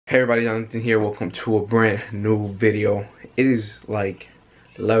Hey everybody, Jonathan here. Welcome to a brand new video. It is like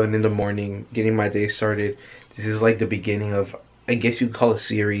 11 in the morning, getting my day started. This is like the beginning of, I guess you could call it a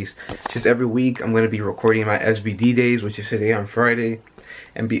series. Just every week I'm going to be recording my SBD days, which is today on Friday,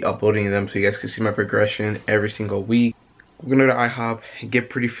 and be uploading them so you guys can see my progression every single week. We're going to go to IHOP and get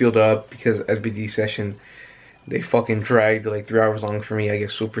pretty filled up because SBD session, they fucking dragged like 3 hours long for me. I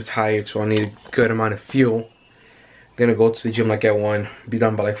get super tired, so I need a good amount of fuel. Gonna go to the gym like at 1, be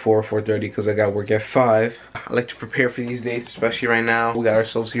done by like 4 or 4:30 because I got work at 5. I like to prepare for these days, especially right now. We got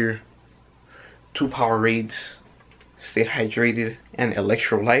ourselves here 2 Powerades, stay hydrated and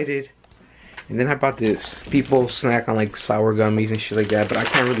electrolyted. And then I bought this. People snack on like sour gummies and shit like that, but I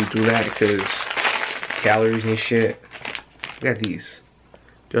can't really do that because calories and shit. I got these.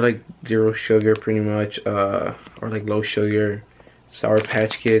 They're like 0 sugar pretty much, or like low sugar. Sour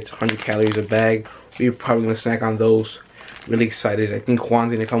Patch Kids, 100 calories a bag. We're probably gonna snack on those. Really excited. I think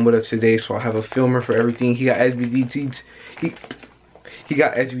Juan's gonna come with us today, so I'll have a filmer for everything. He got SBD. He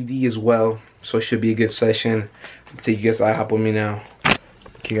got SBD as well, so it should be a good session. I'll take you guys IHOP with me now.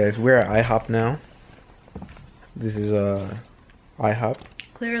 Okay, guys, we're at IHOP now. This is IHOP.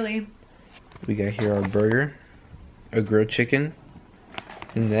 Clearly. We got here our burger, a grilled chicken,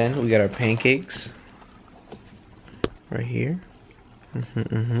 and then we got our pancakes right here.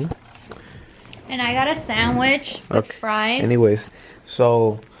 And I got a sandwich with fries. Anyways,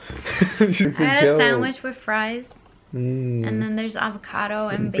 so I had a sandwich with fries. And then there's avocado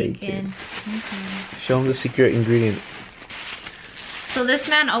and bacon. Show them the secret ingredient. So this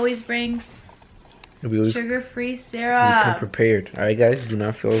man always brings sugar-free syrup. We come prepared. Alright guys, do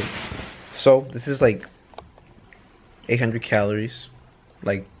not feel. So this is like 800 calories,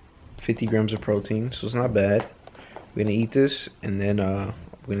 like 50 grams of protein, so it's not bad. We're gonna eat this, and then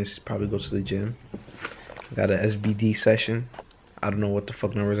we're gonna probably go to the gym. I got an SBD session. I don't know what the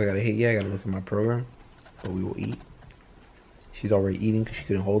fuck numbers I gotta hit yet. I gotta look at my program, but we will eat. She's already eating because she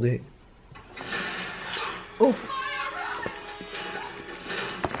couldn't hold it. Oh.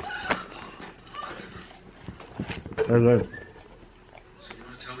 Hello. So you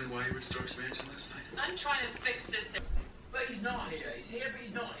want to tell me why you were at Stark's Mansion last night? I'm trying to fix this thing. But he's not here. He's here, but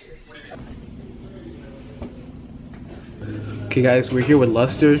he's not here. Okay guys, we're here with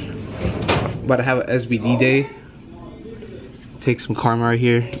Luster. About to have an SBD day. Take some karma right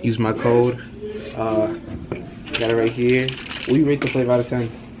here. Use my code. Got it right here. What do you rate the flavor out of 10?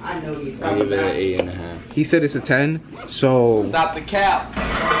 I know you. I give it an 8.5. He said it's a 10, so... Stop the cap.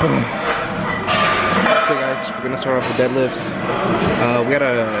 Okay guys, we're gonna start off with deadlifts. We got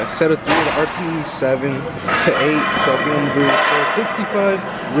a set of 3 of the RP 7 to 8, so we're gonna do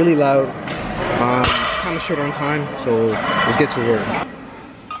 65, really loud. Kind of short on time, so let's get to work.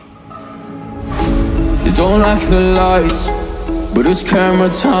 You don't like the lights, but it's camera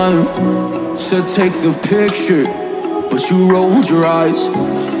time. Said take the picture, but you rolled your eyes.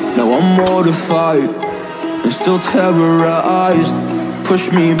 Now I'm mortified and still terrorized.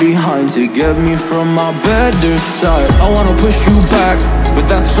 Push me behind to get me from my better side. I wanna push you back, but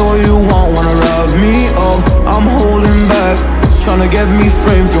that's all you want. Wanna wrap me up, I'm holding back. Tryna get me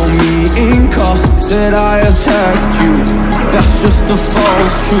framed, throw me in cuffs. Said I attacked you, that's just a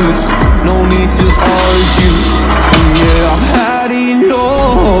false truth. No need to argue, and yeah, I've had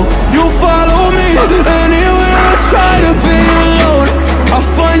enough. You follow me anywhere I try to be alone. I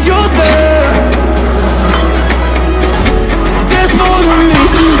find you there. There's more than me.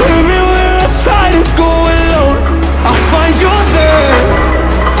 Everywhere I try to go alone, I find you there.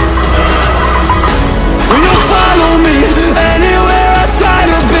 You follow me anywhere I try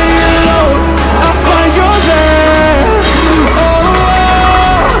to be alone, I find you there. Oh,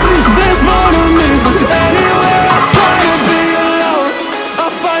 there's more to me. Anywhere I try to be alone, I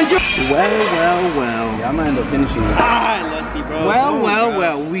find you. Well. Yeah, I'm gonna end up finishing it. Lusty, bro.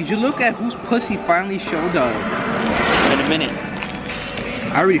 Well. Would you look at whose pussy finally showed up? In a minute.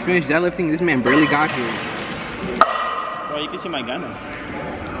 I already finished deadlifting. This man barely got here. Bro, you can see my gun now.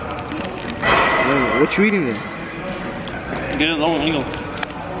 What you eating there? Get it low angle.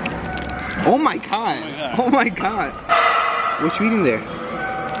 Oh my god. Oh my god. What you eating there?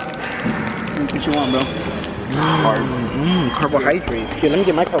 What you want, bro? Carbs. Carbohydrates. Here, let me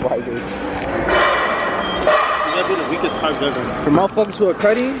get my carbohydrates. That'd be the weakest carbs ever. For motherfuckers who are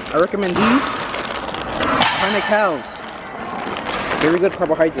cruddy, I recommend these. Planet Cows. Very good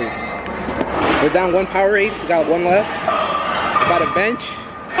carbohydrates. We're down 1 Powerade. We got 1 left. Got a bench.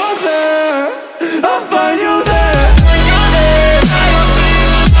 I'll find you there. I'll find you there.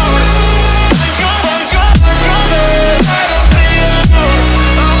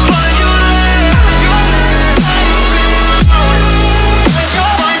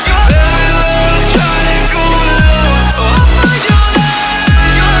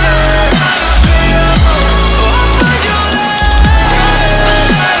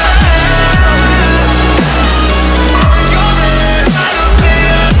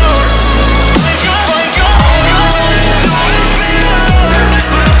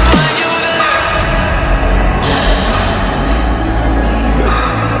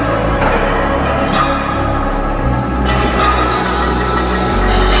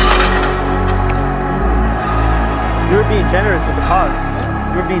 being generous with the pause.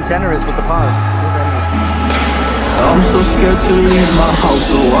 You were being generous with the pause. I'm so scared to leave my house,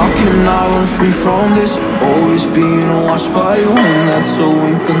 so I cannot run free from this. Always being watched by you, and that's so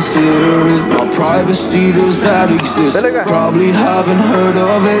inconsiderate. My privacy, does that exist? Probably haven't heard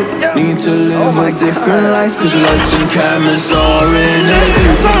of it. Need to live a different life, cause lights and cameras are in it.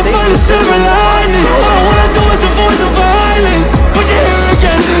 Trying to find a silver lining. All I wanna do is avoid the violence, but you're here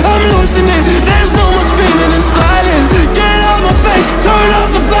again, I'm losing it. There's no more screaming and silence. Get out my face, turn off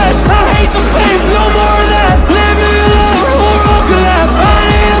the flash. I hate the fame, no more of that. Leave me alone, or I'll collapse. I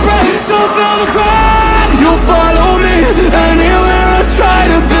need a break, don't feel the crowd. You follow me, anywhere I try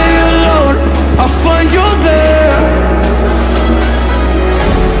to be alone, I'll find you there.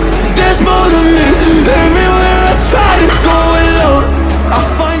 There's more to me, everywhere I try to go alone,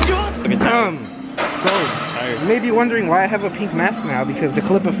 I'll find you. You may be wondering why I have a pink mask now, because the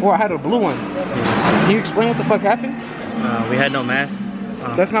clip before I had a blue one. Can you explain what the fuck happened? We had no mask.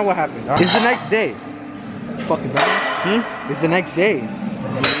 That's not what happened. It's the next day. Fucking dumbass. It's the next day.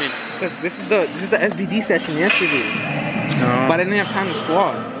 Because this is the SBD session yesterday. But I didn't have time to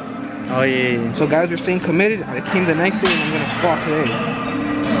squat. Oh yeah. So guys were staying committed. I came the next day and I'm gonna squat today.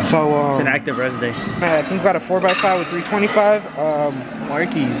 So It's an active rest day. I think we got a 4x5 with 325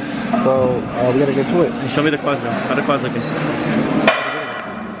 markies. So we gotta get to it. Show me the quads now. How the quads looking?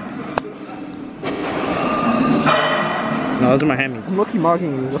 No, those are my hammies. I'm low-key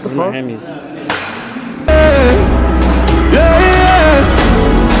mogging you. What the Those fuck? are my hammies.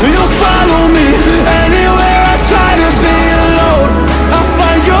 You follow me, anywhere I try to be alone, I'll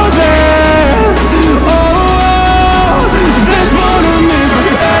find you there. Oh, there's more to me,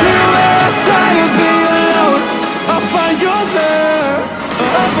 anywhere I try to be alone, I'll find you there.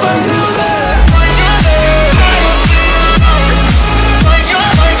 I'll find you there.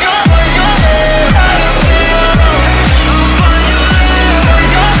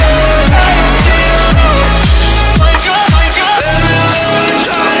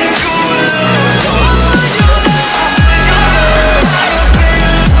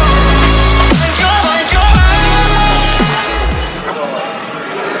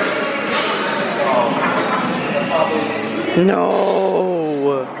 No.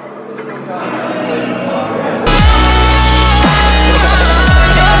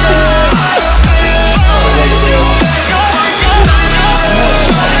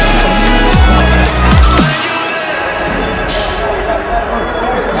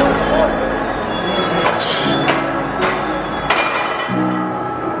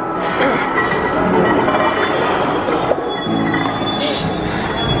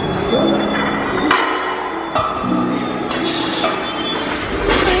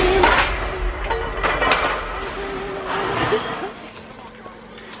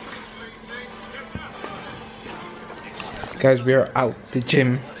 Guys, we are out the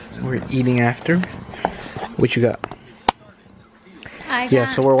gym. We're eating after. What you got? Yeah,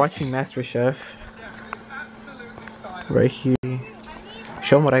 so we're watching Master Chef. Right here.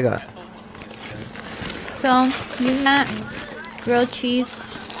 Show them what I got. So, you got grilled cheese.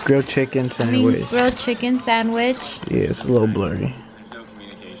 Grilled chicken sandwich. Grilled chicken sandwich. Yeah, it's a little blurry.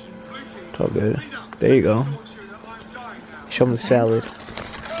 It's all good. There you go. Show them the salad.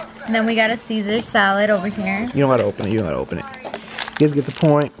 And then we got a Caesar salad over here. You don't gotta open it. You don't gotta open it. You guys get the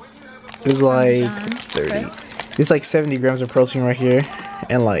point. It's like 30. It's like 70 grams of protein right here.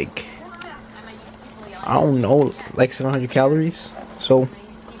 And like, I don't know, like 700 calories. So,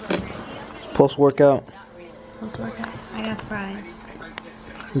 post-workout. I got fries.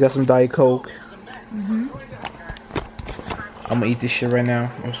 We got some Diet Coke. I'm gonna eat this shit right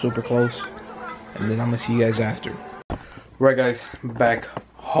now. I'm super close. And then I'm gonna see you guys after. Right guys, back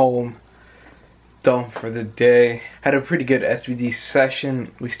home. Done for the day. Had a pretty good SBD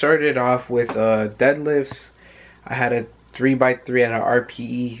session. We started off with deadlifts. I had a 3x3 at a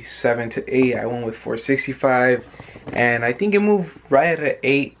RPE 7 to 8. I went with 465. And I think it moved right at an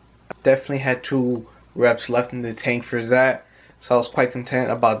 8. Definitely had 2 reps left in the tank for that. So I was quite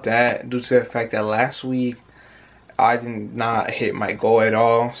content about that, due to the fact that last week I did not hit my goal at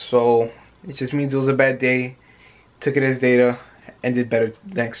all. So it just means it was a bad day. Took it as data and did better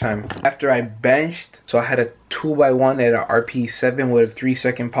next time. After I benched, so I had a 2x1 at a RP 7 with a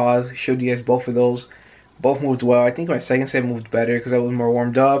 3-second pause. Showed you guys both of those. Both moved well. I think my second set moved better because I was more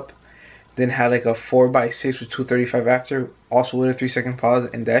warmed up. Then had like a 4x6 with 235 after, also with a 3-second pause,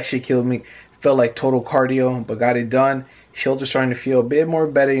 and that shit killed me. Felt like total cardio, but got it done. Shoulder starting to feel a bit more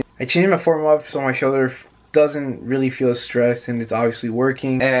better. I changed my form up so my shoulder doesn't really feel stressed, and it's obviously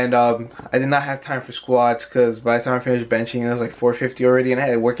working. And I did not have time for squats because by the time I finished benching it was like 450 already, and I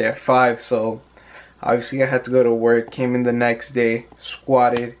had to work at 5, so Obviously I had to go to work, came in the next day,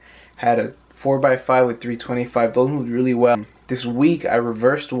 squatted, had a 4x5 with 325. Those moved really well. This week I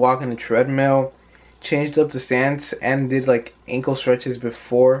reversed walk on the treadmill, changed up the stance, and did like ankle stretches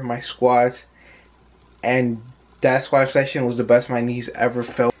before my squats, and that squat session was the best my knees ever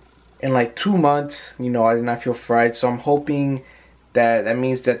felt in like 2 months. You know, I did not feel fried, so I'm hoping that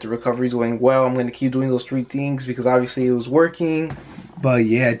means that the recovery is going well. I'm going to keep doing those 3 things because obviously it was working. But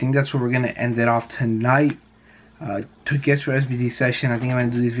yeah, I think that's where we're going to end it off tonight. To guess for SBD session, I think I'm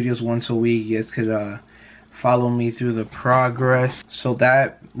going to do these videos once a week. You guys could follow me through the progress. So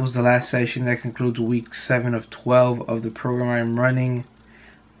that was the last session. That concludes week 7 of 12 of the program I'm running.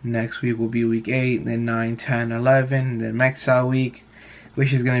 Next week will be week 8, then 9, 10, 11, then max out week,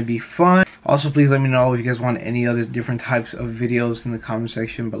 which is going to be fun. Also, please let me know if you guys want any other different types of videos in the comment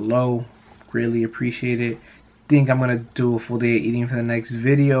section below. Really appreciate it. Think I'm going to do a full day of eating for the next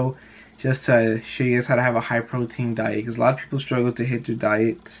video, just to show you guys how to have a high protein diet, because a lot of people struggle to hit their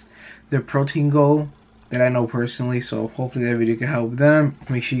diets, their protein goal that I know personally. So hopefully that video can help them.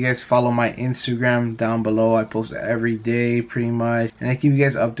 Make sure you guys follow my Instagram down below. I post every day pretty much, and I keep you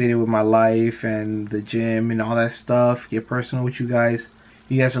guys updated with my life and the gym and all that stuff. Get personal with you guys.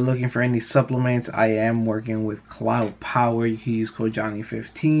 If you guys are looking for any supplements, I am working with Cloud Power. You can use code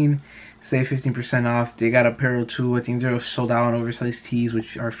Johnny15, save 15% off. They got apparel too. I think they're sold out on oversized tees,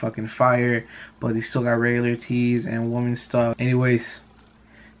 which are fucking fire, but they still got regular tees and women's stuff. Anyways,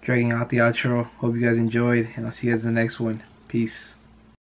 dragging out the outro. Hope you guys enjoyed, and I'll see you guys in the next one. Peace.